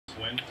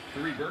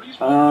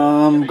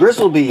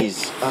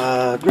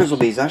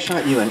GrizzleBee's, I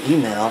shot you an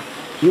email.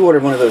 You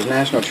ordered one of those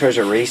National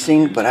Treasure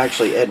Racing, but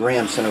actually Ed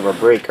Ram sent over a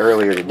break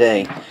earlier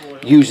today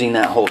using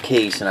that whole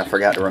case, and I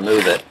forgot to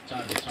remove it.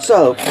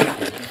 So,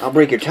 I'll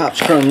break your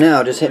Topps Chrome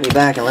now. Just hit me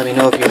back and let me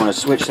know if you want to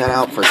switch that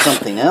out for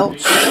something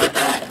else,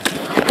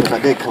 because I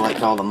did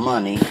collect all the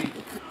money.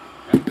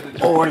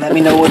 Or let me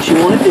know what you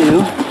want to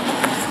do.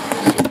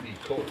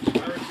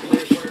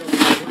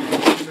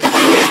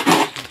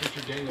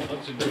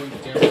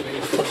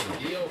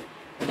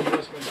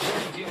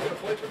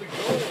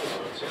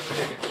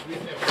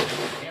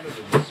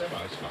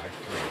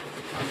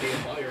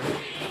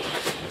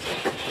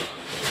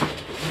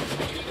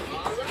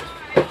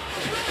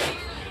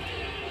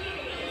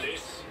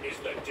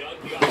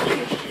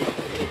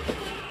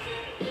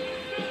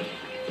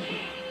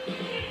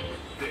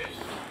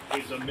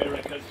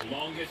 America's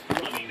longest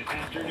running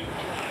afternoon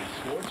drive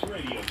sports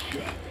radio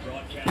show,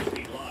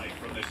 broadcasting live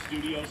from the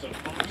studios of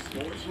Fox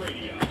Sports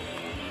Radio.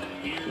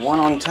 One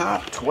on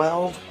top,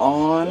 12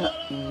 on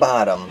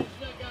bottom.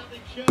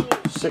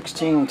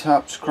 16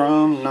 Topps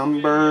Chrome,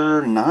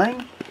 number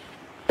 9.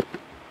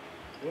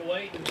 We're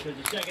waiting because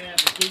the second half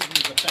of the season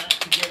is about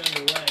to get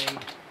underway.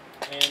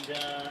 And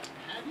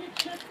have you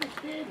checked the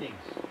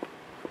standings?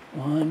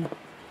 1,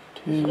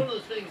 2, it's one of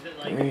those things that,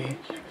 like, 3, check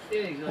the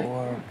standings,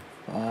 4,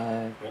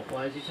 5, well,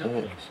 why is he 6,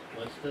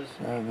 What's this?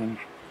 7,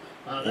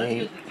 That's 8,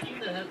 because the team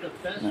that has the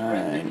best 9,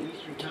 record in the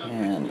Eastern 10,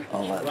 Conference,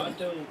 11.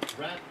 Toronto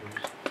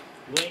Raptors.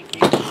 Dwayne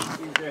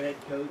Casey is their head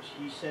coach.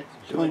 He's set to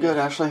join Doing good,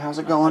 Ashley. How's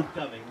it going?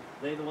 Upcoming.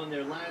 They won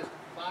their last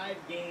 5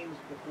 games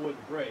before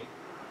the break.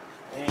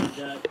 And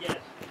yes,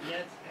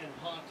 Nets and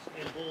Hawks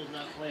and Bulls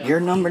not playoffs. You're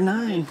number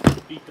 9.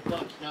 Beat the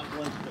Bucks not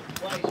once but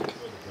twice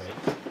before the break.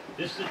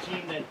 This is a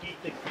team that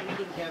beat the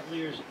Cleveland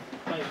Cavaliers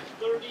by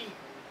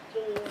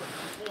 34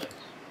 points.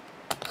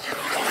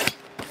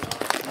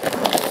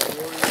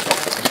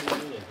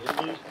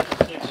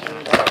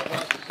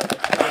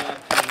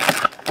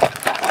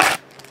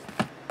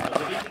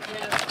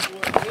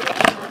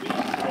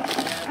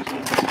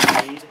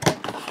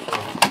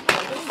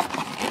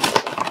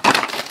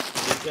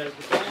 Because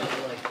the guys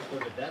are like,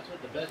 look, if that's what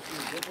the best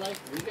teams look like,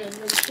 we got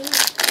another story.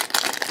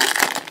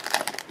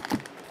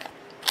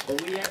 But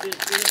we have this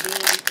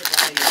inability to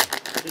buy in.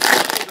 The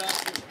Toronto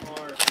Raptors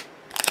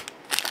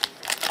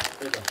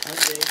are the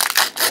Hyundai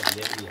of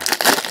the NBA.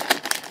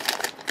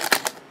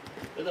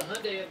 They're the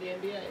Hyundai of the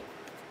NBA.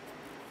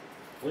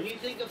 When you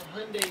think of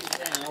Hyundais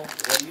now,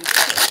 what do you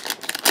think of?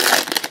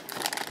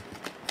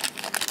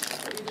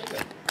 What do you think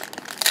of?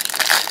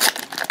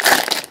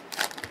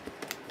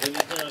 When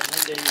you thought of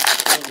Hyundais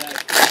going back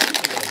 2 years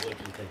ago, what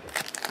do you think of?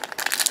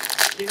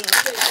 See, when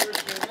Hyundai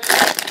first came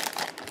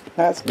out,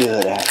 That's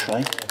good,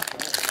 Ashley.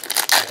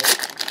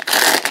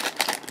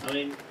 I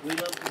mean, we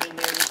lumped them in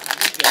there with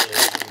the Vigo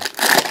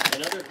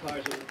and other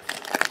cars in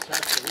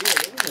South Korea.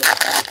 They didn't know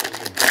South Korea.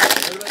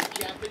 And what about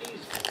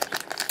Japanese cars?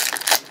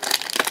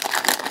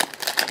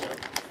 You know,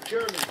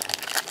 German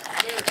cars,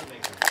 American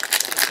makers,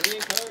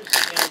 Korean cars,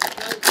 and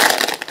because of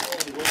the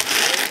quality work,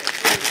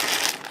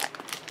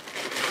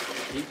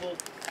 people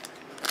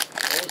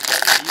all of a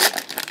sudden view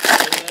them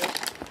as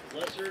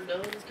lesser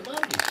known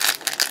commodities.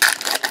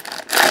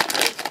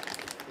 Right?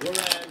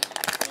 Whereas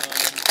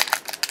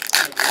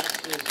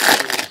Lexus is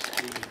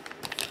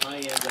the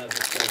high end of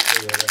the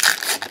Toyota,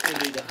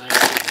 Infiniti the high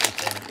end of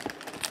Nissan,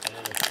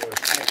 and of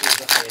course Acura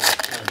the high end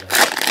of Honda.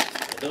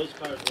 And those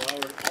cars were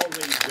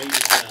already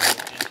rated well,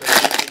 and so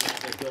therefore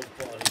their build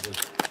quality was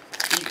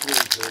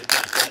equally good, if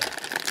not better.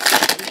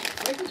 I mean,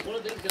 I think it's one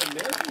of the things that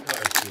American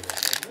cars do.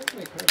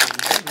 American cars are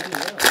done really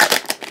well.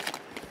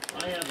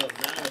 I have a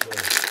Malibu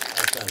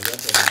outside of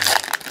Rental.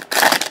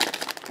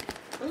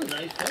 That's a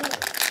nice car.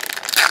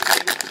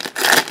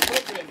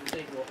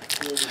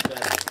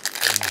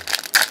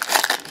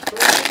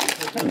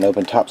 I haven't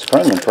opened Topps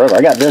Chrome in forever.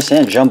 I got this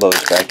and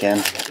Jumbos back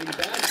in.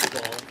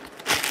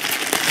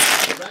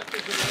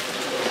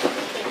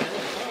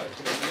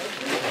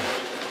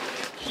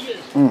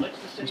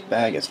 This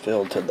bag is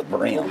filled to the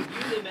brim. We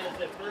view them as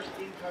the first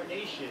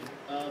incarnation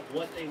of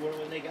what they were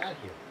when they got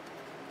here.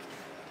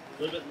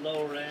 A little bit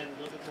lower end,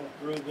 a little bit more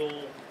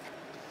frugal.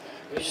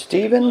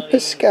 Stephen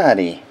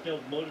Piscotty.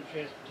 Motor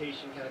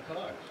transportation kind of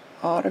cars.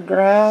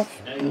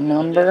 Autograph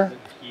number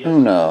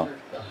 1.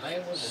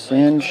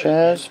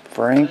 Sanchez,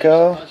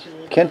 Franco,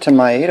 Kenta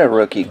Maeda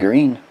rookie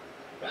green.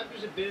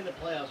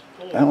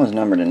 That one's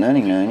numbered to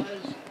 99.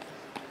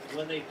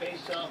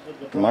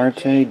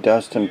 Marte,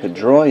 Dustin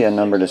Pedroia,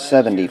 number to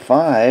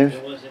 75.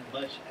 There wasn't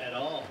much at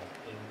all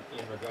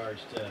in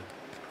regards to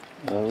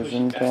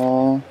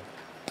Rosenthal,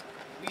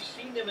 we've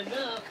seen them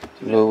enough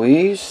to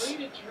Luis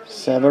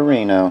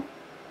Severino,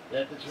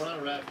 that the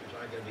Toronto Raptors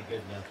aren't going to be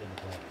good enough in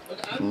the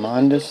playoffs.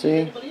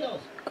 Mondesi,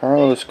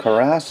 Carlos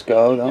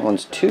Carrasco, that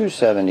one's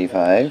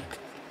 275.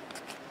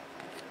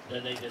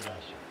 Than they did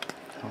last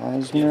year.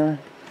 Hosmer,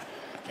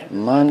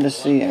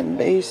 Mondesi, and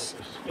base.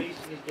 The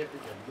spacing is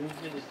different, the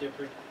movement is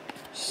different.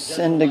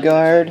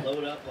 Syndergaard,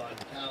 Load up on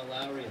Kyle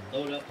Lowry and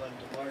load up on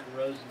DeMar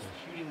DeRozan. They're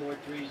shooting more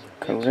threes.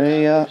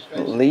 Correa,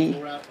 Lee,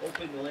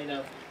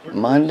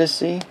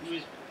 Mondesi,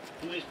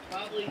 who is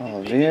probably the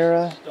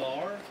Oliveira, biggest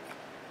star.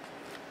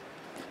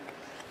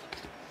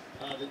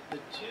 The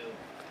two,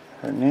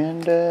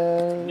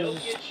 Hernandez,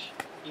 Jokic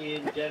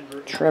in Denver,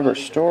 is Trevor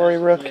probably the Story,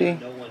 best rookie, player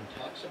no one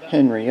talks about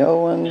Henry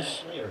Owens,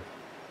 nationally, or,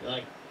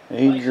 like,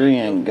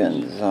 Adrian Jokic,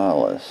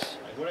 Gonzalez,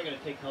 like, we're not going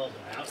to take calls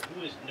about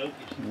who is Jokic.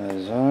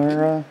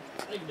 Mazzara,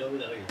 I know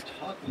that you're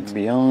talking about.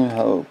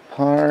 Byung-Ho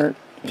Park,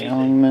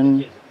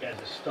 Youngman, Guy's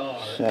a star.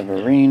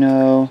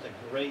 Severino, Just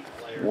a great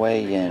player.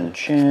 Wei-Yin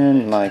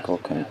Chen, Michael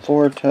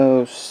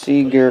Conforto,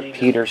 Seager,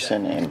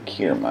 Peterson, and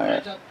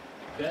Kiermaier.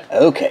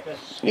 Okay,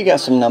 you got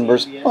some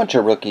numbers, bunch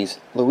of rookies,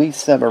 Luis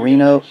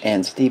Severino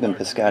and Stephen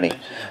Piscotty.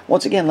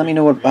 Once again, let me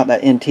know about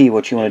that NT,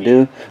 what you want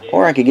to do,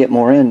 or I could get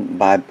more in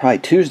by probably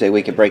Tuesday,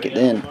 we could break it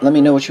in. Let me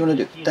know what you want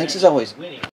to do. Thanks as always.